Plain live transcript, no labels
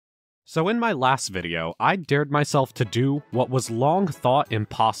So in my last video, I dared myself to do what was long thought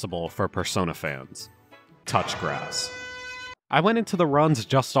impossible for Persona fans. Touch grass. I went into the runs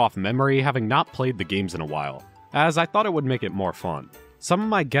just off memory, having not played the games in a while, as I thought it would make it more fun. Some of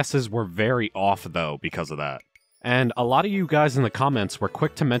my guesses were very off though because of that. And a lot of you guys in the comments were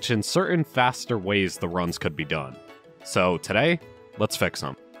quick to mention certain faster ways the runs could be done. So today, let's fix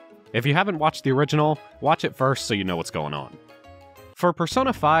them. If you haven't watched the original, watch it first so you know what's going on. For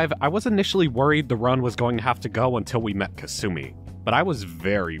Persona 5, I was initially worried the run was going to have to go until we met Kasumi, but I was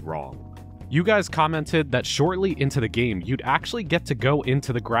very wrong. You guys commented that shortly into the game, you'd actually get to go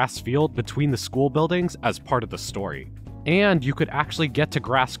into the grass field between the school buildings as part of the story. And you could actually get to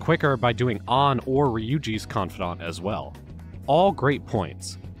grass quicker by doing An or Ryuji's confidant as well. All great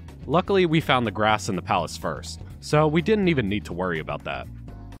points. Luckily, we found the grass in the palace first, so we didn't even need to worry about that.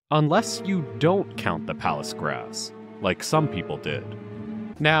 Unless you don't count the palace grass, like some people did.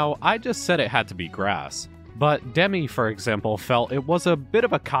 Now, I just said it had to be grass, but Demi, for example, felt it was a bit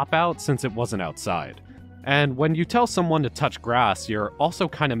of a cop-out since it wasn't outside. And when you tell someone to touch grass, you're also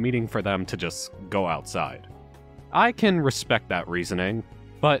kind of meaning for them to just go outside. I can respect that reasoning,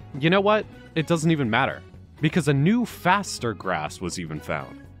 but you know what? It doesn't even matter, because a new, faster grass was even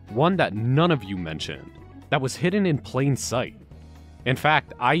found. One that none of you mentioned, that was hidden in plain sight. In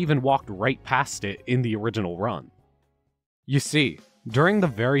fact, I even walked right past it in the original run. You see, during the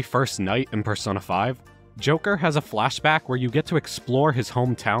very first night in Persona 5, Joker has a flashback where you get to explore his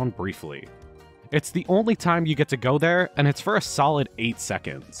hometown briefly. It's the only time you get to go there, and it's for a solid 8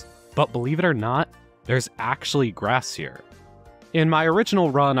 seconds. But believe it or not, there's actually grass here. In my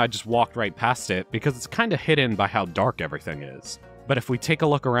original run, I just walked right past it because it's kinda hidden by how dark everything is. But if we take a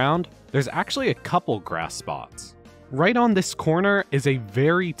look around, there's actually a couple grass spots. Right on this corner is a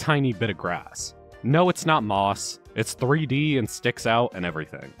very tiny bit of grass. No, it's not moss, it's 3D and sticks out and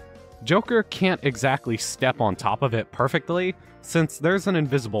everything. Joker can't exactly step on top of it perfectly, since there's an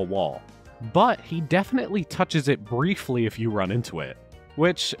invisible wall. But he definitely touches it briefly if you run into it,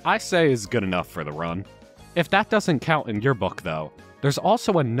 which I say is good enough for the run. If that doesn't count in your book though, there's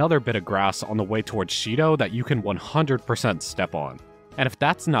also another bit of grass on the way towards Shido that you can 100% step on. And if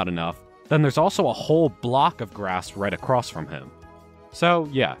that's not enough, then there's also a whole block of grass right across from him. So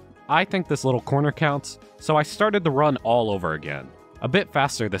yeah, I think this little corner counts, so I started the run all over again. A bit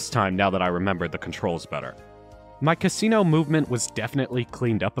faster this time now that I remembered the controls better. My casino movement was definitely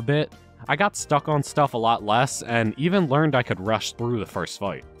cleaned up a bit. I got stuck on stuff a lot less, and even learned I could rush through the first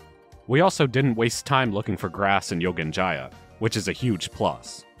fight. We also didn't waste time looking for grass in Yogen Jaya, which is a huge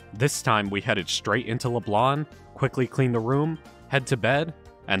plus. This time we headed straight into Leblanc, quickly cleaned the room, head to bed,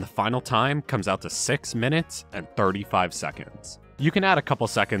 and the final time comes out to 6 minutes and 35 seconds. You can add a couple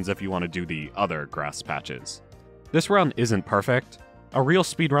seconds if you want to do the other grass patches. This run isn't perfect. A real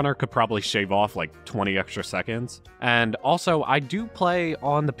speedrunner could probably shave off like 20 extra seconds. And also, I do play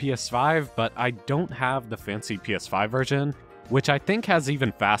on the PS5, but I don't have the fancy PS5 version, which I think has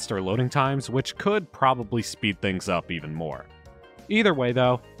even faster loading times, which could probably speed things up even more. Either way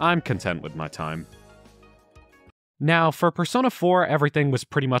though, I'm content with my time. Now, for Persona 4, everything was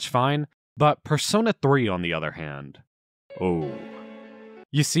pretty much fine, but Persona 3 on the other hand. Oh.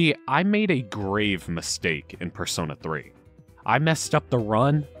 You see, I made a grave mistake in Persona 3. I messed up the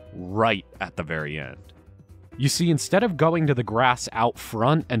run right at the very end. You see, instead of going to the grass out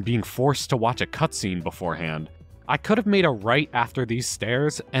front and being forced to watch a cutscene beforehand, I could have made a right after these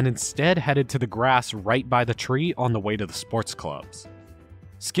stairs and instead headed to the grass right by the tree on the way to the sports clubs.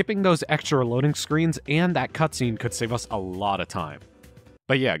 Skipping those extra loading screens and that cutscene could save us a lot of time.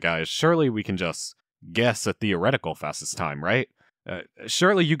 But yeah, guys, surely we can just guess a theoretical fastest time, right?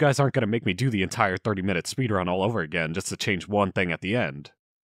 Surely you guys aren't going to make me do the entire 30-minute speedrun all over again just to change one thing at the end.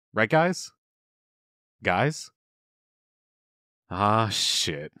 Right, guys? Guys? Ah,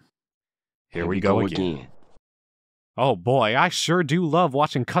 shit. Here we go again. Oh boy, I sure do love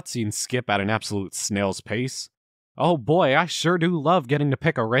watching cutscenes skip at an absolute snail's pace. Oh boy, I sure do love getting to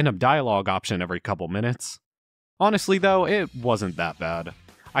pick a random dialogue option every couple minutes. Honestly though, it wasn't that bad.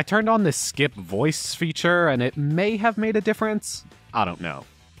 I turned on this skip voice feature and it may have made a difference. I don't know.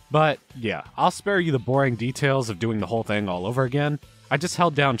 But yeah, I'll spare you the boring details of doing the whole thing all over again. I just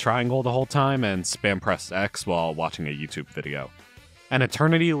held down triangle the whole time and spam pressed X while watching a YouTube video. An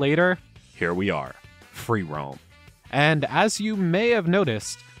eternity later, here we are. Free roam. And as you may have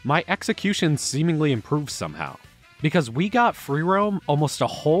noticed, my execution seemingly improved somehow. Because we got free roam almost a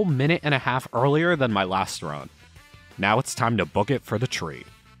whole minute and a half earlier than my last run. Now it's time to book it for the tree.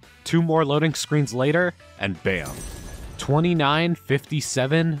 2 more loading screens later, and bam.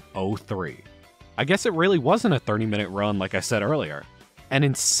 29:57:03. I guess it really wasn't a 30-minute run like I said earlier. an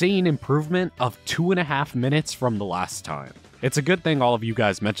insane improvement of 2.5 minutes from the last time. It's a good thing all of you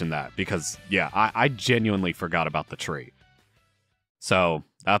guys mentioned that, because yeah, I genuinely forgot about the tree. So,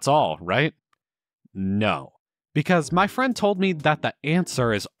 that's all, right? No. Because my friend told me that the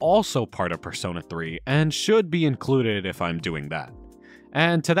answer is also part of Persona 3 and should be included if I'm doing that.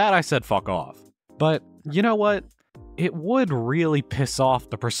 And to that I said fuck off. But you know what? It would really piss off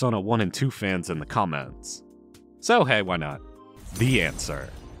the Persona 1 and 2 fans in the comments. So hey, why not? The answer.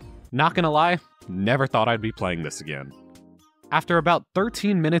 Not gonna lie, never thought I'd be playing this again. After about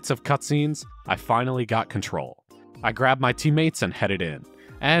 13 minutes of cutscenes, I finally got control. I grabbed my teammates and headed in,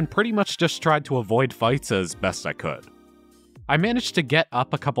 and pretty much just tried to avoid fights as best I could. I managed to get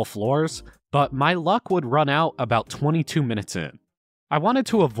up a couple floors, but my luck would run out about 22 minutes in. I wanted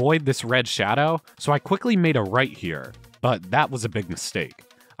to avoid this red shadow, so I quickly made a right here, but that was a big mistake.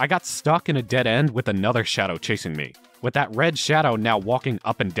 I got stuck in a dead end with another shadow chasing me, with that red shadow now walking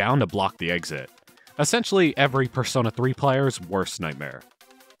up and down to block the exit. Essentially every Persona 3 player's worst nightmare.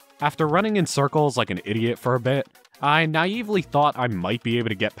 After running in circles like an idiot for a bit, I naively thought I might be able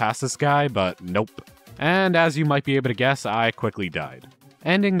to get past this guy, but nope. And as you might be able to guess, I quickly died,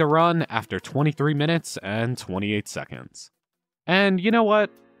 ending the run after 23 minutes and 28 seconds. And you know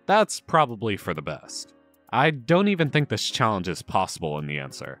what? That's probably for the best. I don't even think this challenge is possible in the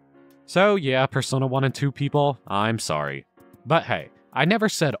answer. So yeah, Persona 1 and 2 people, I'm sorry. But hey, I never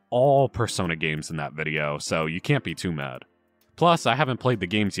said all Persona games in that video, so you can't be too mad. Plus, I haven't played the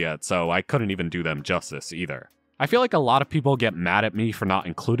games yet, so I couldn't even do them justice either. I feel like a lot of people get mad at me for not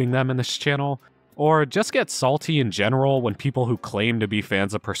including them in this channel, or just get salty in general when people who claim to be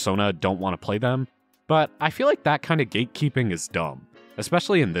fans of Persona don't want to play them, but I feel like that kind of gatekeeping is dumb,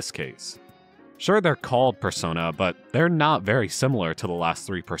 especially in this case. Sure, they're called Persona, but they're not very similar to the last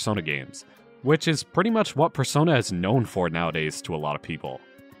 3 Persona games, which is pretty much what Persona is known for nowadays to a lot of people.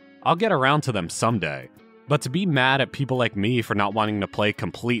 I'll get around to them someday, but to be mad at people like me for not wanting to play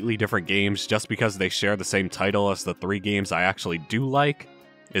completely different games just because they share the same title as the 3 games I actually do like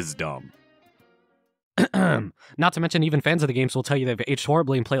is dumb. Not to mention, even fans of the games will tell you they've aged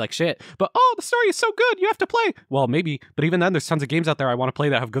horribly and play like shit, but oh, the story is so good, you have to play! Well, maybe, but even then, there's tons of games out there I want to play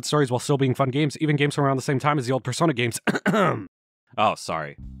that have good stories while still being fun games, even games from around the same time as the old Persona games. Oh,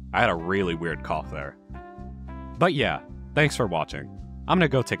 sorry. I had a really weird cough there. But yeah, thanks for watching. I'm gonna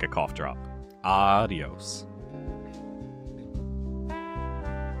go take a cough drop. Adios.